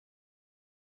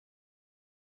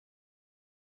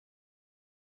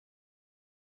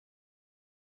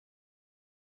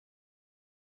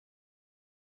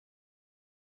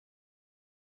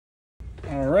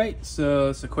Alright, so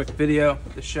it's a quick video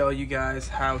to show you guys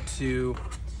how to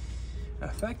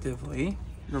effectively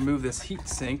remove this heat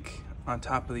sink on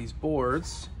top of these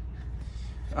boards.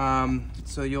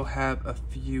 So you'll have a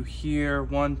few here,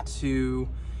 1, 2,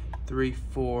 3,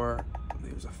 4,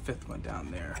 there's a fifth one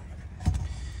down there.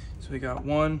 So we got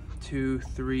 1, 2,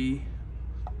 3,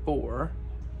 4,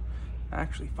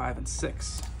 actually 5 and 6.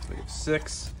 So we have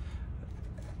 6.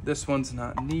 This one's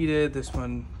not needed. This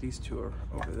one, these two are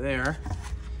over there.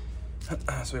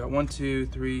 So we got 1, 2,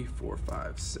 3, 4,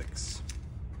 5, 6.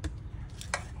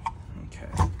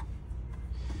 Okay.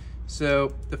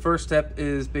 So the first step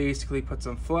is basically put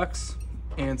some flux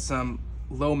and some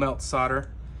low melt solder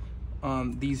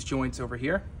on these joints over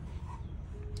here.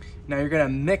 Now you're gonna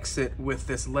mix it with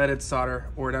this leaded solder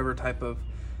or whatever type of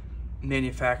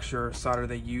manufacturer solder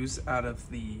they use out of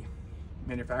the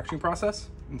manufacturing process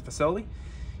in the facility.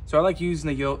 So I like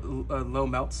using the low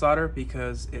melt solder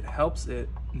because it helps it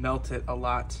melt it a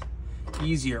lot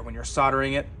easier when you're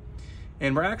soldering it.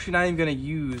 And we're actually not even gonna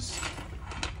use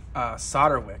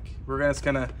solder wick. We're just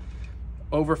gonna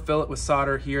overfill it with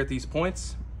solder here at these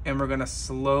points, and we're gonna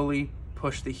slowly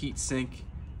push the heat sink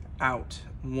out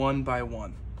one by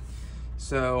one.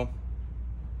 So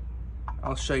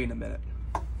I'll show you in a minute.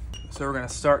 So we're gonna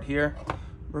start here.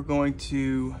 We're going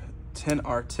to tin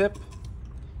our tip,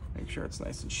 make sure it's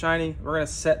nice and shiny. We're gonna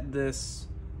set this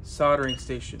soldering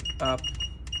station up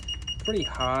pretty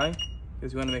high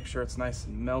because we wanna make sure it's nice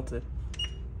and melted.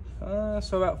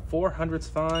 So about 400's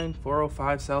fine,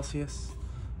 405 Celsius.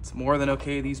 It's more than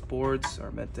okay. These boards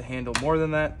are meant to handle more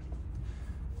than that.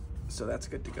 So that's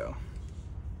good to go.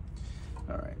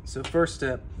 All right, so first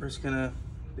step, we're just gonna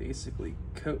basically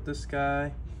coat this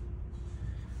guy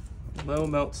with low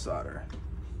melt solder.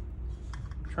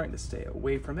 I'm trying to stay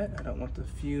away from it. I don't want the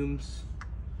fumes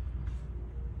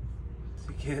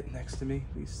to get next to me.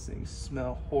 These things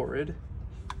smell horrid.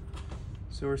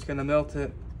 So we're just gonna melt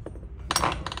it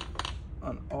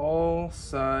on all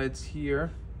sides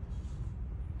here.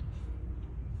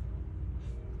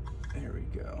 There we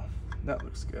go. That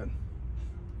looks good.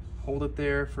 Hold it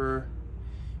there for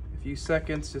a few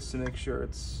seconds just to make sure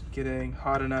it's getting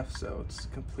hot enough so it's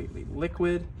completely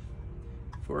liquid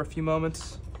for a few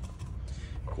moments.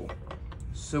 Cool.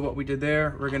 So what we did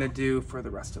there, we're gonna do for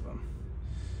the rest of them.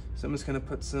 So I'm just gonna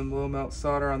put some low melt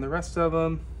solder on the rest of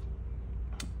them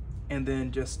and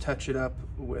then just touch it up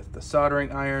with the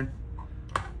soldering iron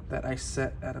that I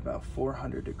set at about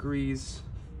 400 degrees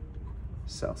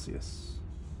Celsius.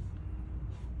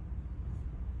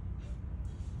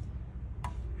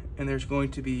 And there's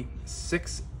going to be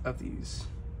 6 of these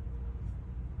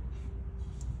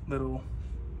little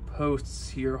posts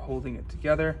here holding it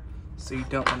together, so you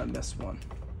don't want to miss one.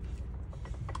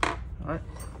 All right,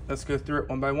 let's go through it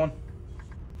one by one.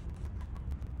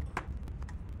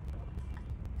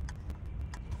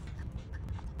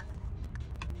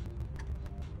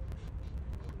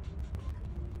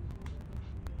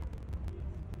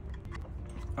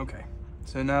 Okay,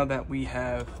 so now that we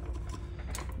have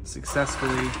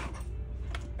successfully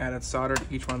added solder to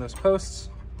each one of those posts,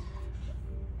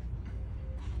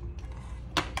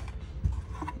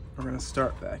 we're gonna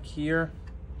start back here.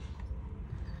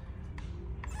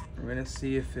 We're gonna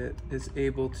see if it is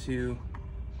able to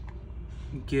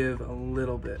give a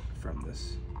little bit from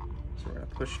this. So we're gonna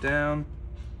push down,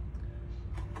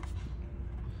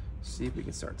 see if we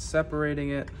can start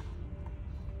separating it.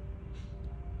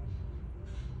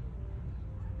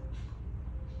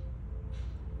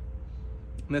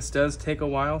 This does take a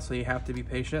while, so you have to be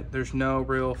patient. There's no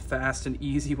real fast and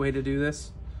easy way to do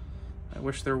this. I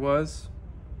wish there was,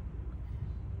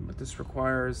 but this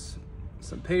requires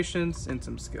some patience and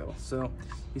some skill. So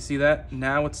you see that?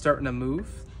 Now it's starting to move,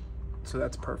 so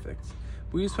that's perfect.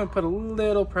 We just want to put a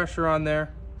little pressure on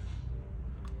there.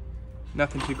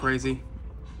 Nothing too crazy.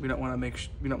 We don't want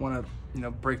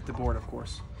to break the board, of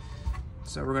course.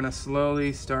 So we're gonna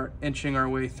slowly start inching our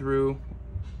way through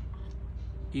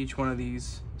each one of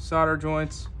these solder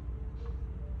joints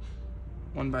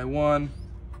one by one,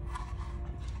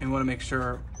 and want to make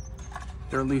sure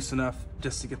they're loose enough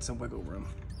just to get some wiggle room.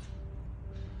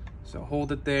 So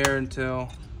hold it there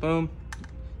until boom.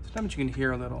 Sometimes you can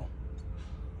hear a little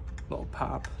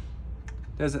pop.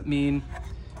 Doesn't mean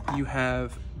you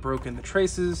have broken the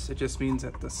traces. It just means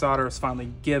that the solder is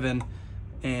finally given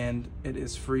and it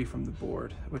is free from the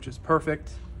board, which is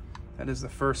perfect. That is the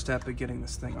first step of getting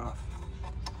this thing off.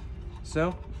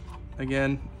 So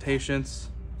again, patience.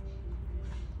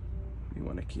 You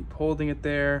want to keep holding it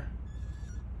there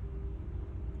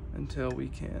until we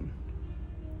can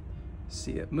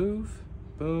see it move.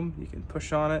 Boom, you can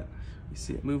push on it. You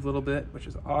see it move a little bit, which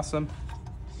is awesome.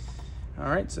 All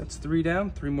right, so it's 3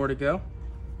 down, 3 more to go.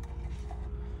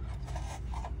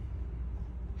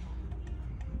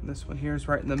 This one here is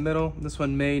right in the middle. This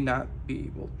one may not be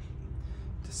able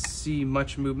to see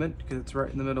much movement because it's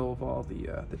right in the middle of all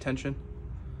the tension.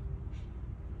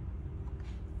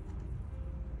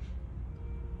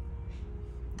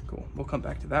 Cool, we'll come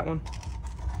back to that one.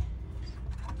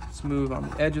 Smooth on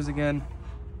the edges again.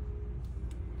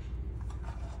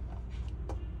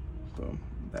 Boom,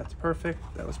 that's perfect.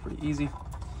 That was pretty easy.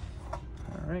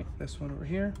 All right, this one over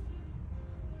here.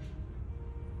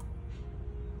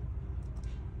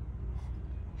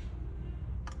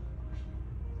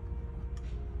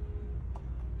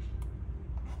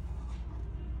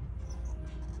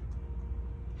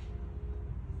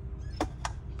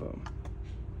 Boom.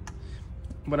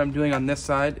 What I'm doing on this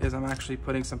side is I'm actually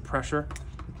putting some pressure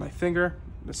with my finger,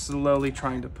 just slowly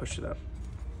trying to push it up.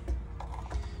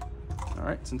 All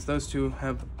right, since those two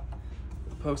have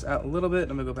the post out a little bit,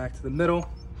 I'm gonna go back to the middle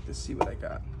to see what I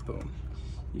got. Boom.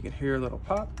 You can hear a little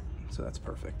pop, so that's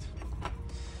perfect.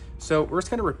 So we're just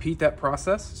gonna repeat that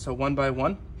process. So one by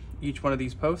one, each one of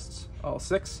these posts, all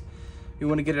 6. We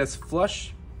wanna get it as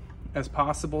flush as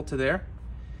possible to there.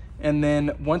 And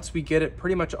then once we get it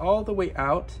pretty much all the way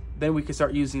out, then we can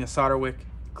start using a solder wick,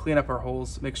 clean up our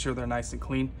holes, make sure they're nice and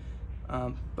clean.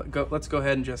 Let's go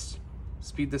ahead and just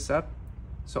speed this up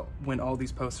so when all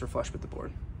these posts are flush with the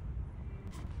board.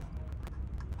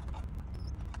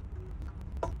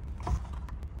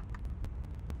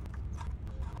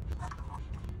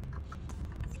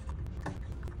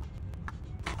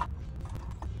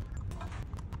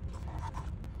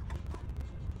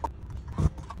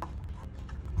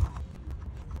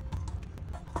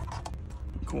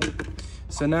 Cool.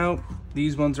 So now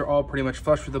these ones are all pretty much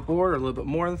flush with the board, or a little bit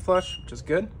more than flush, which is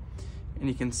good. And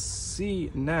you can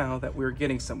see now that we're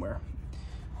getting somewhere.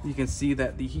 You can see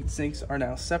that the heat sinks are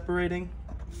now separating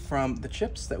from the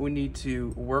chips that we need to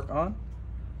work on.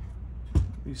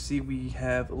 You see we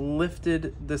have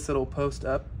lifted this little post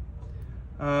up,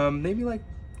 maybe like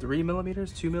 3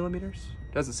 millimeters, 2 millimeters.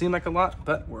 Doesn't seem like a lot,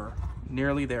 but we're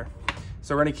nearly there.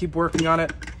 So we're gonna keep working on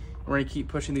it. We're gonna keep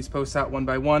pushing these posts out one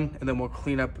by one, and then we'll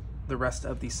clean up the rest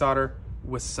of the solder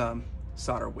with some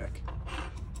solder wick.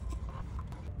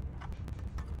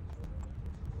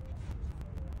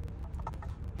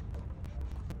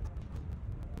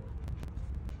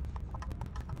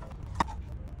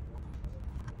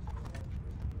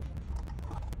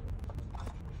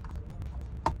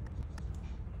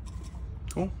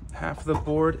 Cool, half of the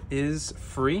board is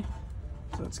free.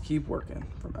 So let's keep working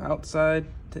from outside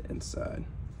to inside.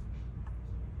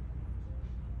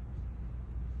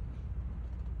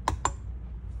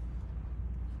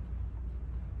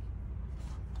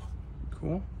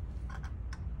 Cool.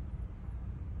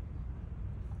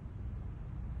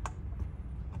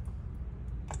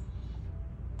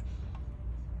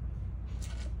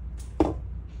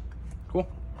 Cool.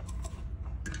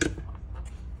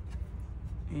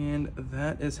 And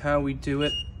that is how we do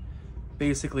it.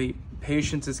 Basically,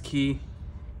 patience is key.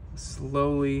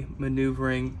 Slowly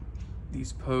maneuvering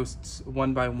these posts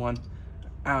one by one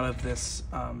out of this,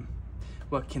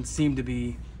 what can seem to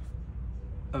be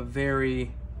a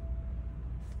very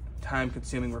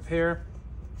time-consuming repair,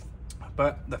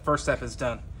 but the first step is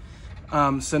done.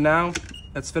 So now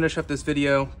let's finish up this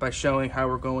video by showing how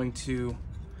we're going to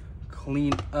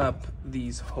clean up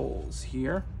these holes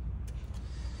here.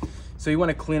 So you want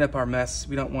to clean up our mess.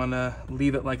 We don't want to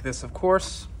leave it like this, of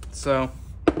course. So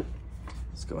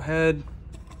let's go ahead,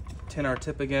 tin our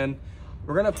tip again.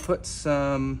 We're gonna put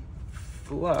some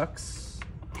flux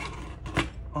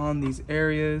on these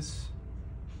areas.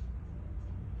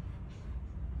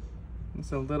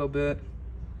 Just a little bit.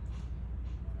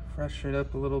 Freshen it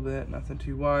up a little bit, nothing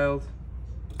too wild.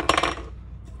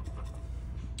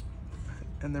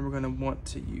 And then we're gonna want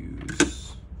to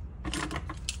use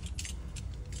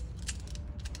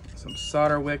some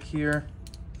solder wick here.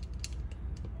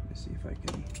 Let me see if I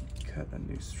can cut a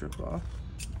new strip off.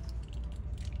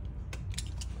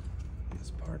 This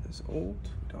part is old,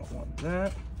 we don't want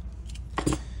that.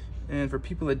 And for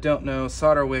people that don't know,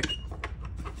 solder wick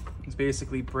is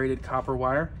basically braided copper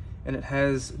wire, and it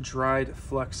has dried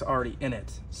flux already in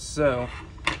it. So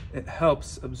it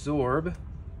helps absorb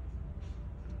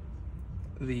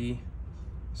the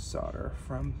solder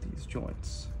from these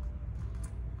joints.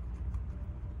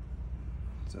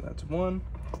 So that's one.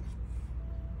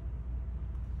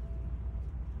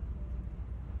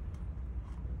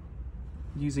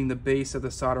 Using the base of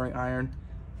the soldering iron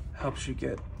helps you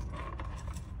get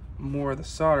more of the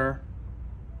solder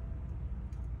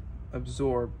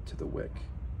absorbed to the wick.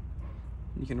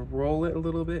 You can roll it a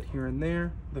little bit here and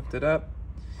there, lift it up.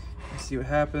 Let's see what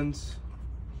happens.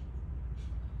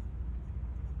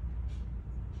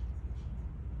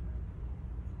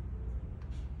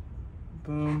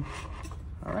 Boom.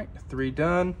 All right, 3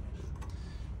 done.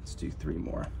 Let's do 3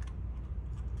 more.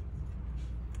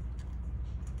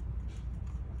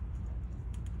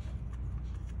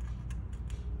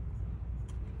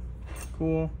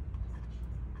 Cool.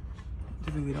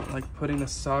 Typically don't like putting the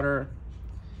solder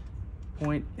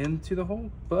point into the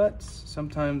hole, but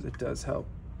sometimes it does help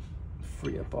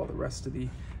free up all the rest of the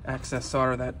excess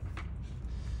solder that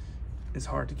is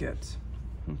hard to get.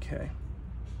 Okay.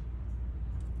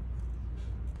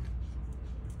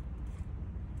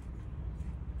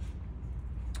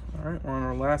 All right, we're on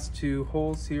our last 2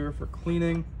 holes here for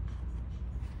cleaning.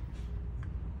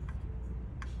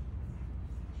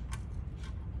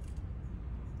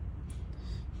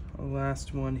 The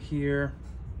last one here.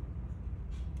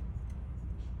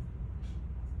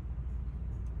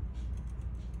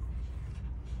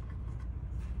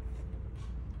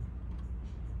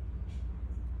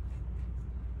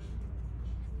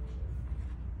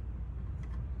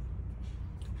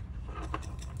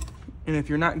 And if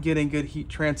you're not getting good heat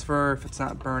transfer, if it's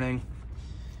not burning,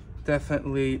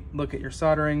 definitely look at your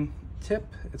soldering tip.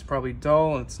 It's probably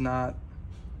dull and it's not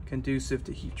conducive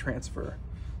to heat transfer.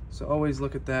 So always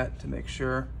look at that to make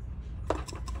sure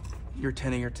you're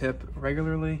tinning your tip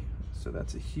regularly. So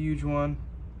that's a huge one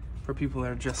for people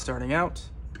that are just starting out.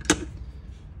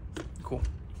 Cool.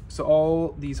 So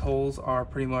all these holes are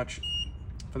pretty much,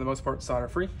 for the most part, solder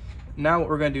free. Now what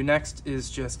we're gonna do next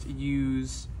is just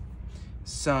use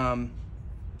some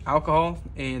alcohol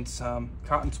and some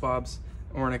cotton swabs,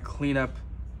 and we're going to clean up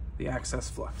the excess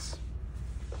flux.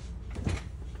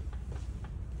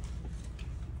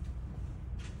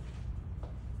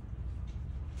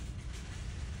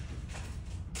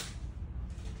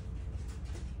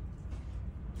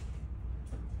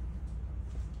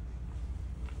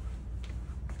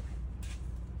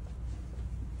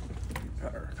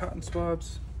 Got our cotton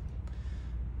swabs.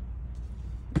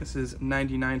 This is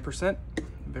 99%.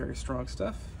 Very strong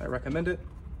stuff. I recommend it.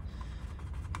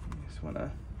 You just want to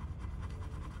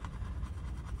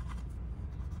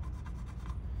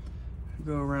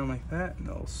go around like that in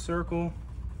a little circle.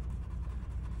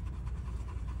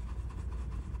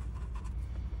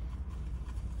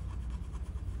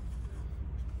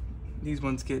 These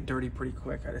ones get dirty pretty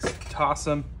quick. I just toss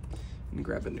them and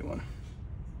grab a new one.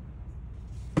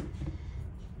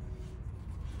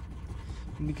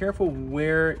 And be careful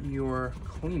where you're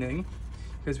cleaning,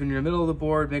 because when you're in the middle of the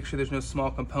board, make sure there's no small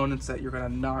components that you're gonna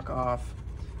knock off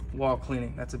while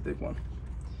cleaning. That's a big one.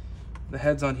 The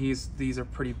heads on these are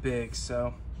pretty big,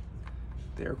 so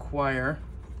they require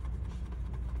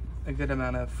a good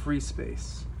amount of free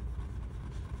space.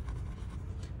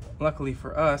 Luckily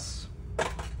for us,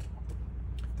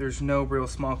 there's no real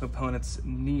small components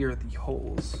near the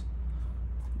holes,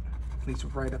 at least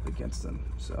right up against them.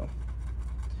 So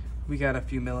we got a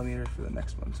few millimeters for the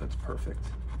next one, so it's perfect.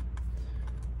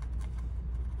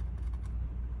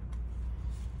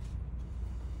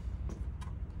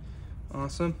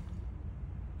 Awesome.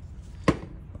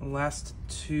 Last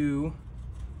 2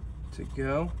 to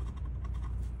go.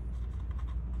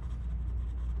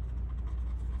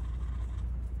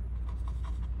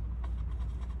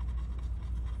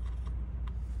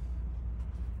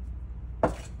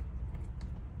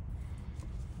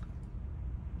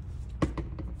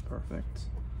 Perfect.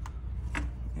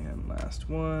 And last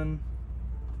one.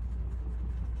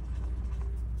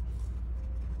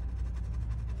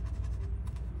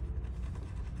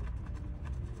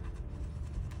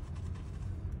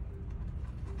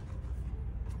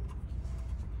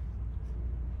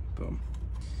 Boom.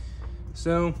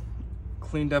 So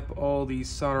cleaned up all these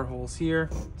solder holes here.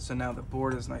 So now the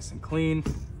board is nice and clean.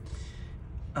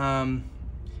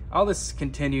 I'll just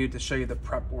continue to show you the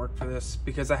prep work for this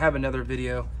because I have another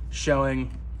video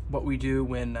showing what we do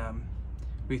when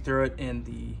we throw it in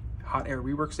the hot air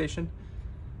rework station.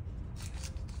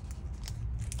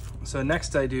 So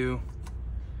next I move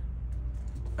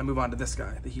on to this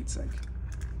guy, the heat sink.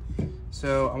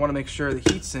 So I want to make sure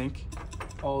the heat sink,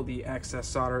 all the excess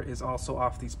solder is also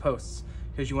off these posts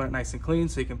because you want it nice and clean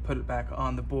so you can put it back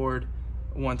on the board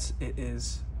once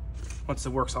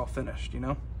the work's all finished, you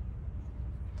know?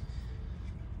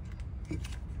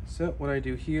 So what I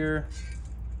do here,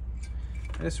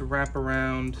 I just wrap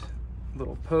around a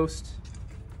little post,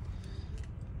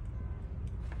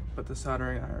 put the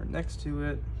soldering iron next to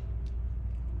it,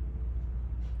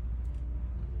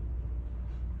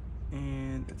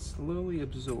 and it slowly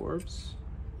absorbs.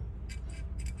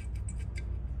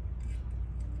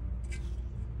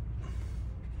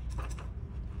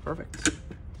 Perfect.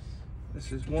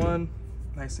 This is one,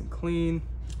 nice and clean.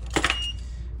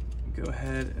 Go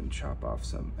ahead and chop off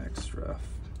some extra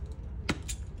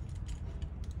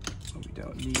what we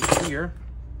don't need here.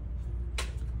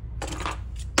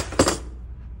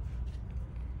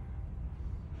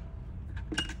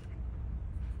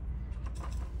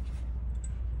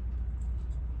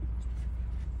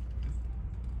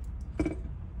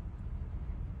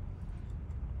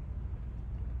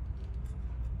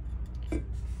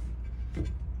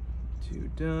 Two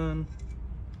done.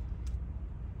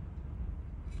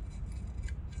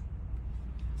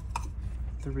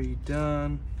 Three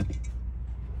done.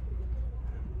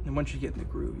 And once you get in the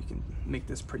groove, you can make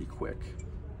this pretty quick.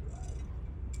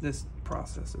 This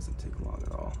process doesn't take long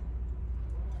at all.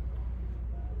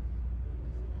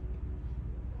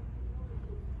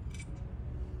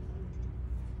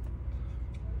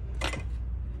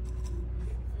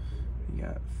 We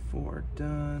got 4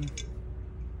 done.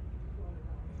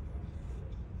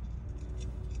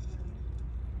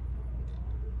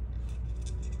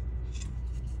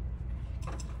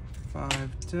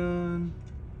 Five done.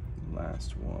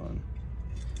 Last one.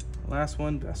 Last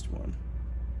one, best one.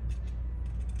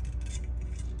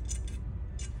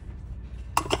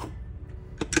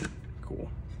 Cool.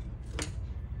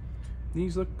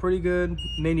 These look pretty good.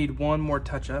 May need one more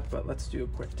touch up, but let's do a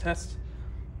quick test.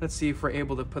 Let's see if we're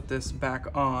able to put this back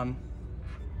on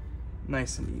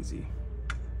nice and easy.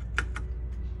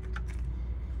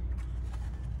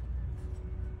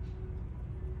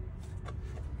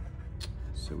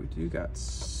 So we do got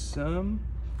some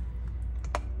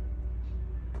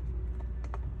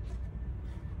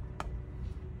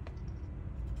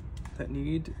that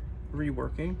need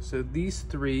reworking. So these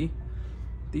three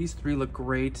look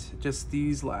great. Just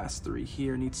these last 3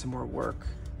 here need some more work.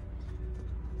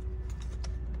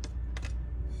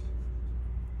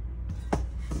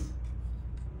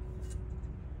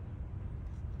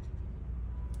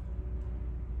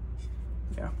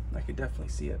 Yeah, I could definitely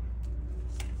see it.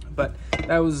 But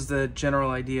that was the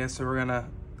general idea, so we're gonna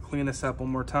clean this up one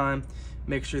more time,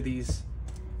 make sure these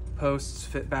posts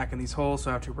fit back in these holes,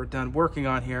 so after we're done working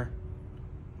on here,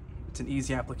 it's an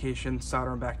easy application, solder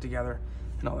them back together,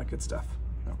 and all that good stuff,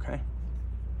 okay?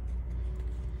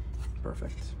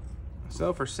 Perfect.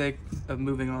 So for sake of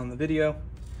moving on the video,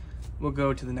 we'll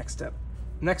go to the next step.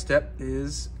 Next step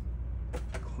is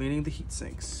cleaning the heat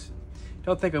sinks.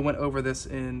 Don't think I went over this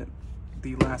in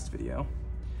the last video.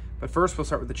 But first we'll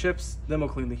start with the chips, then we'll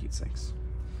clean the heat sinks.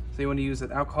 So you want to use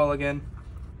that alcohol again.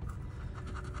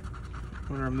 I'm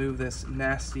going to remove this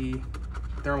nasty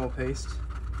thermal paste.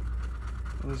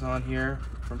 It was on here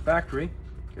from factory,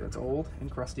 because it's old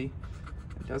and crusty.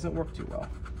 It doesn't work too well.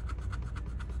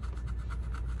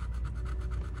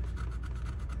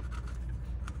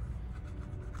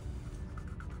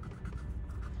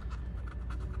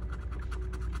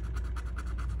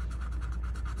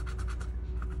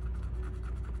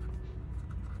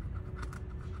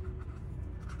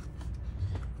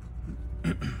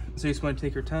 So you just want to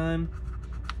take your time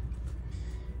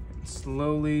and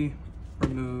slowly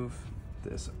remove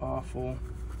this awful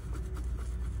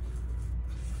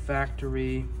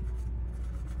factory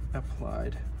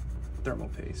applied thermal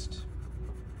paste.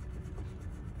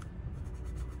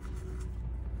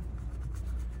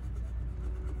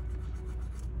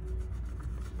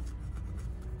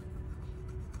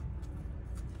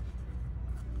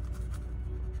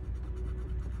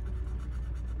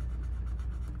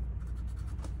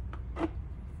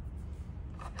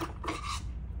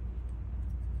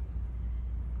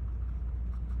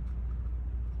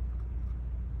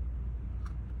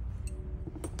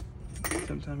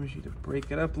 Sometimes you need to break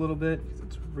it up a little bit because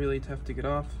it's really tough to get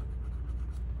off.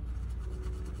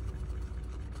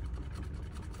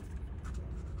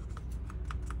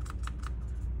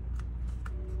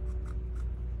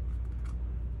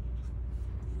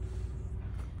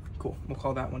 Cool, we'll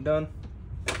call that one done.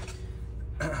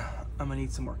 I'm gonna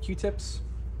need some more Q-tips.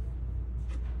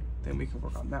 Then we can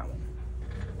work on that one.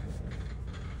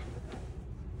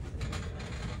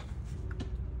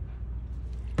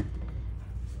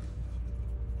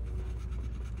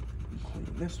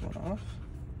 This one off.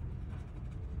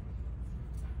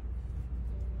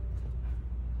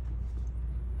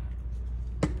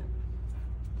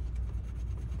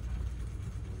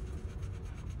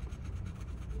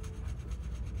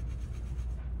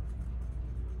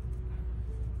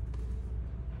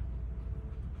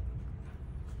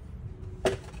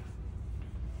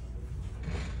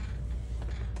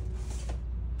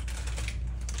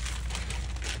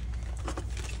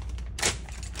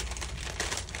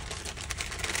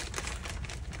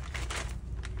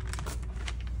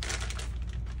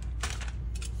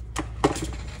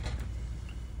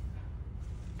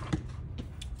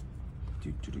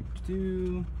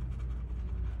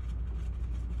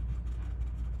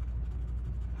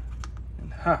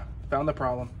 found the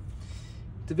problem.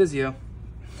 To Vizio.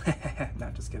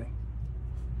 Not just kidding.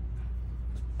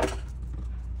 All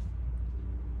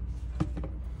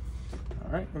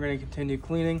right, we're going to continue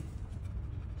cleaning.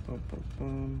 Boom, boom,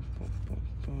 boom, boom, boom,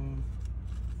 boom.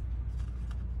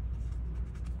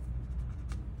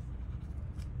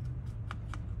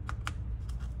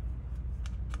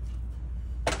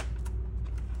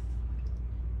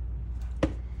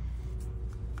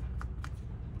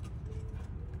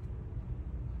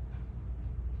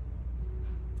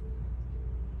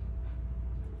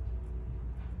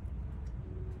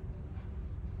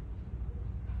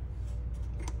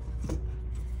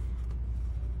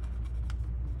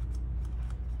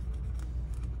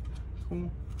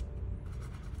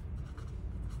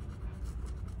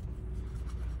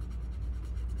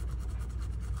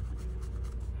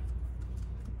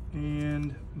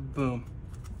 And boom,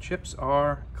 chips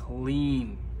are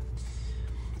clean.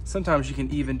 Sometimes you can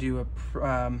even do a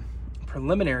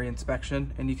preliminary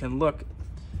inspection, and you can look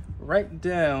right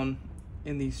down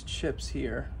in these chips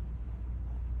here,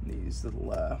 these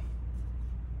little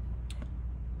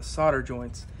solder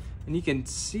joints, and you can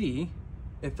see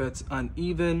if it's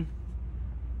uneven,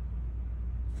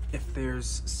 if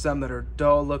there's some that are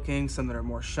dull looking, some that are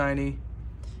more shiny.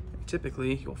 And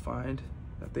typically you'll find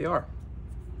that they are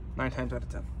 9 times out of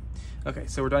 10. Okay,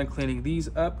 so we're done cleaning these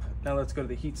up. Now let's go to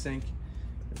the heatsink,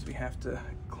 because we have to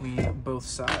clean both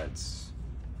sides.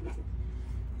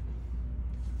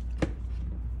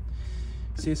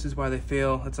 See, this is why they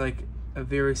fail. It's like a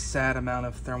very sad amount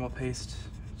of thermal paste.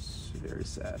 It's very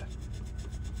sad.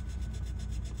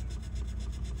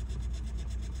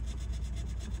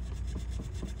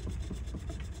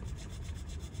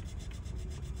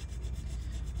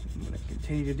 I'm going to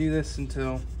continue to do this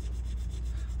until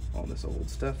all this old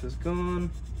stuff is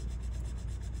gone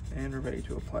and we're ready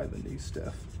to apply the new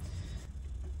stuff.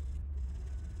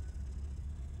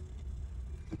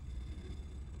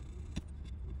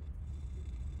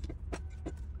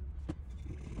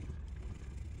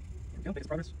 Make this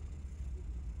progress.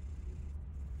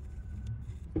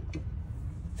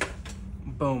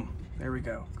 Boom, there we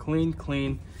go. Clean,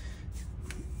 clean.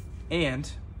 And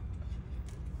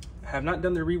I have not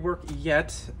done the rework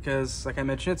yet because, like I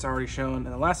mentioned, it's already shown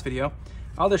in the last video.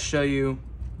 I'll just show you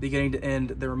beginning to end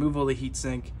the removal of the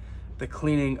heatsink, the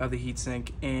cleaning of the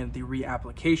heatsink, and the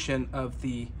reapplication of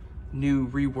the new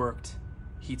reworked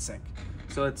heatsink.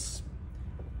 So let's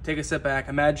take a step back.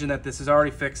 Imagine that this is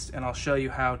already fixed, and I'll show you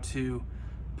how to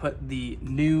put the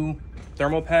new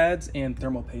thermal pads and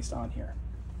thermal paste on here.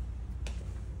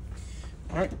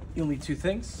 All right, you'll need 2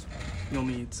 things. You'll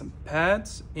need some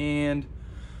pads and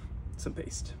some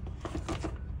paste.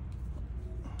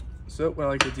 So what I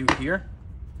like to do here,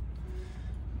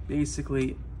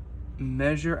 basically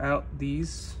measure out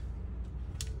these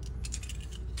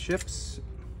chips.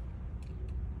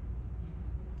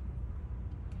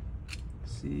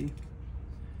 See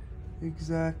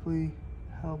exactly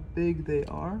how big they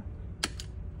are.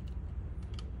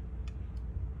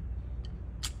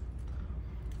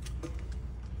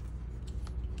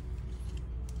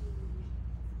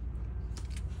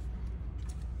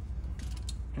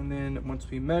 And then once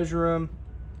we measure them,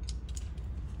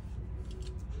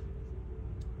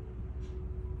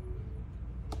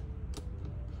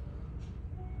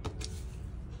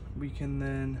 we can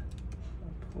then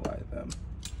apply them.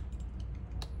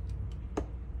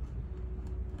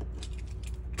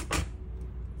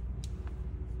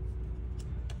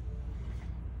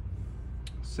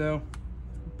 So,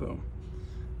 boom.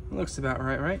 Looks about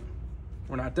right, right?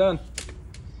 We're not done.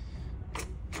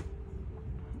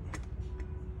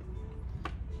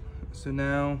 So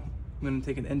now I'm going to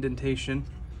take an indentation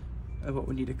of what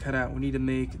we need to cut out. We need to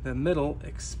make the middle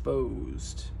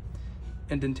exposed.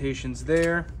 Indentations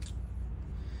there.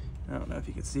 I don't know if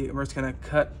you can see it. We're just going to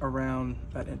cut around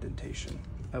that indentation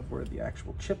of where the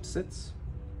actual chip sits.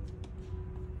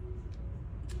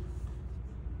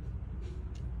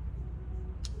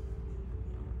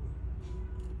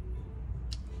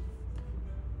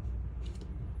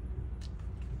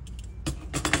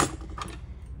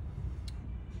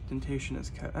 Indentation is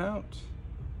cut out.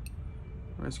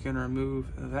 We're just going to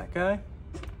remove that guy.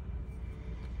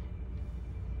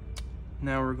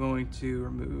 Now we're going to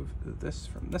remove this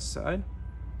from this side.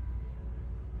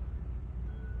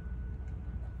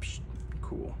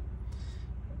 Cool.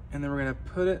 And then we're going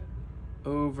to put it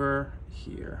over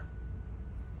here.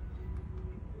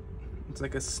 It's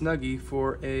like a Snuggie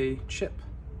for a chip.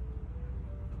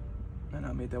 And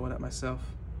I made that one up myself.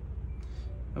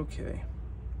 Okay.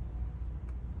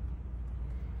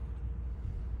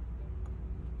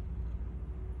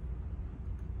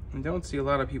 I don't see a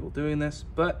lot of people doing this,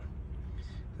 but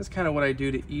That's kind of what I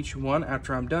do to each one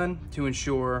after I'm done to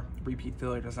ensure repeat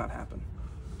failure does not happen.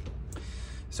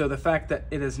 So the fact that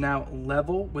it is now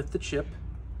level with the chip,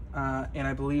 and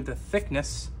I believe the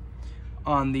thickness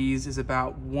on these is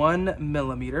about 1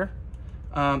 millimeter.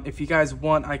 If you guys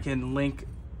want, I can link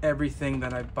everything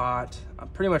that I bought,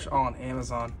 pretty much all on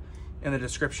Amazon, in the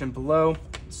description below.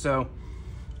 So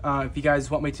if you guys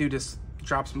want me to, just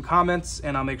drop some comments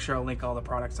and I'll make sure I'll link all the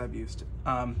products I've used.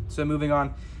 So moving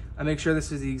on, I make sure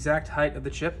this is the exact height of the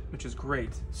chip, which is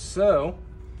great. So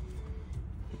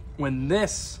when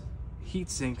this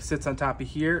heatsink sits on top of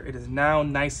here, it is now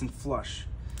nice and flush.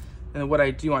 And then what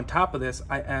I do on top of this,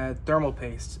 I add thermal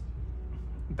paste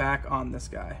back on this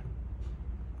guy.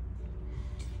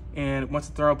 And once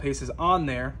the thermal paste is on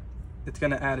there, it's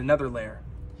gonna add another layer.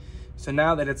 So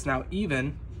now that it's now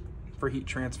even for heat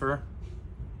transfer,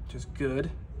 which is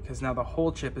good, because now the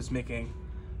whole chip is making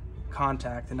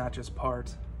contact and not just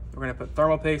part. We're gonna put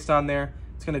thermal paste on there.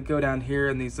 It's gonna go down here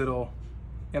in these little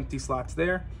empty slots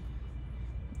there,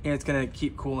 and it's gonna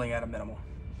keep cooling at a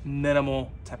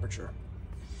minimal temperature.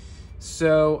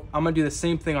 So I'm gonna do the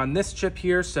same thing on this chip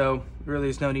here, so really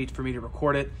there's no need for me to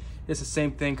record it. It's the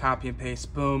same thing, copy and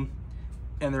paste, boom,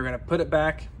 and they're gonna put it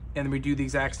back, and then we do the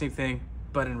exact same thing,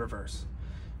 but in reverse.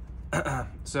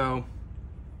 So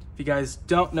if you guys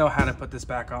don't know how to put this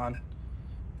back on,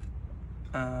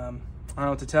 I don't know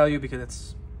what to tell you because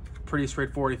it's pretty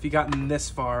straightforward. If you've gotten this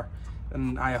far,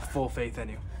 then I have full faith in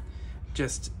you.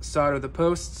 Just solder the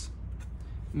posts,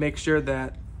 make sure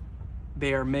that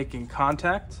they are making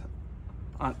contact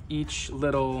on each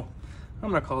little, I'm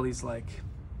gonna call these like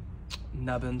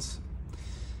nubbins,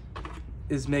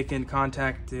 is making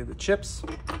contact to the chips,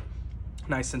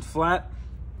 nice and flat,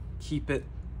 keep it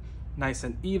nice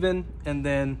and even, and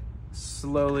then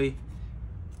slowly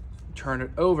turn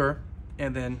it over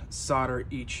and then solder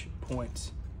each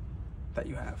point that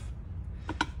you have.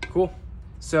 Cool.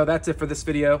 So that's it for this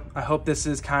video. I hope this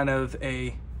is kind of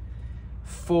a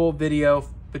full video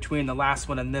between the last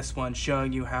one and this one,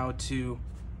 showing you how to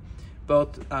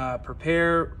both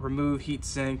prepare, remove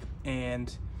heatsink,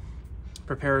 and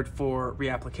prepare it for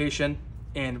reapplication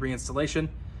and reinstallation.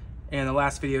 And the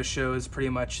last video shows pretty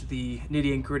much the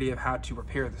nitty and gritty of how to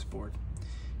repair this board.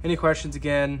 Any questions,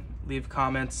 again, leave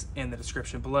comments in the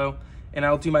description below, and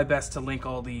I'll do my best to link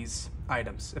all these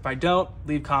items. If I don't,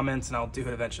 leave comments and I'll do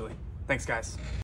it eventually. Thanks, guys.